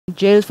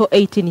jailed for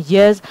 18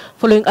 years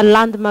following a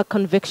landmark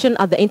conviction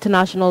at the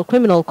International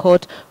Criminal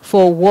Court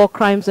for war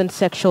crimes and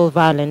sexual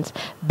violence.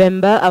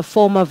 Bemba, a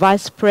former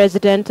vice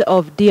president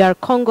of DR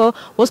Congo,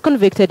 was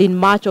convicted in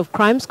March of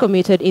crimes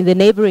committed in the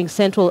neighboring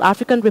Central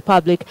African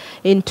Republic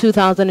in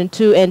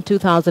 2002 and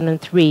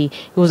 2003.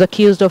 He was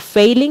accused of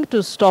failing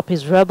to stop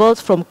his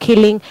rebels from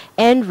killing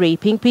and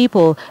raping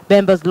people.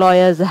 Bemba's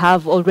lawyers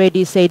have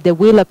already said they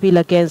will appeal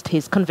against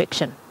his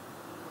conviction.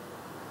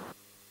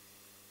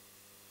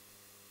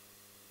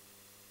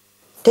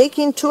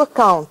 Taking into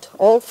account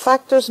all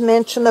factors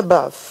mentioned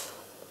above,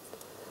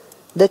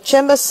 the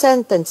Chamber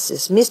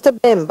sentences Mr.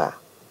 Bemba,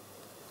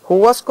 who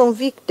was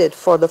convicted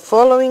for the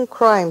following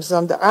crimes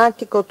under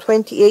Article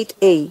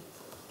 28A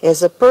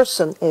as a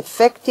person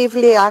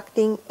effectively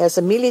acting as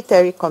a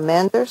military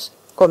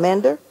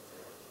commander,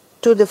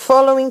 to the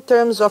following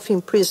terms of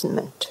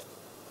imprisonment.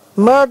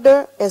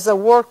 Murder as a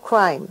war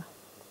crime,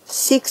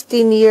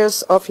 16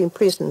 years of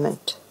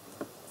imprisonment.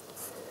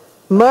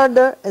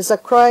 Murder as a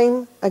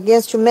crime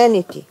against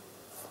humanity,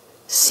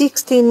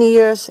 16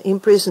 years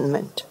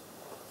imprisonment.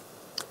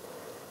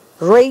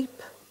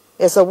 Rape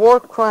as a war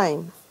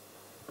crime,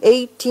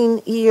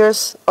 18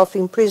 years of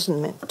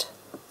imprisonment.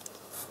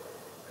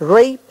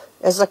 Rape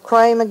as a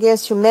crime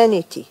against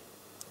humanity,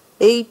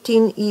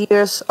 18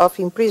 years of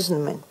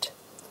imprisonment.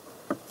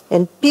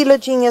 And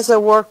pillaging as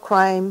a war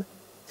crime,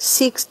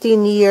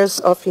 16 years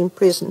of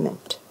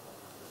imprisonment.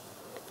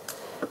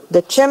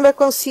 The Chamber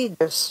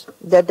considers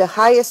that the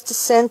highest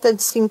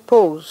sentence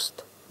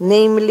imposed,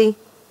 namely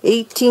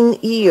 18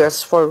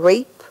 years for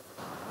rape,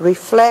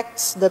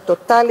 reflects the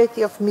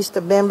totality of Mr.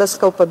 Bemba's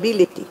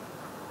culpability.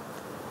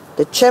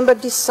 The Chamber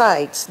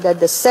decides that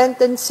the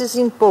sentences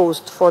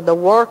imposed for the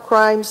war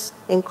crimes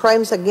and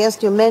crimes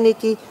against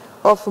humanity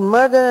of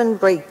murder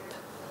and rape,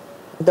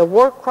 the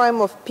war crime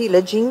of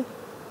pillaging,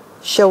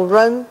 shall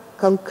run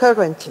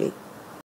concurrently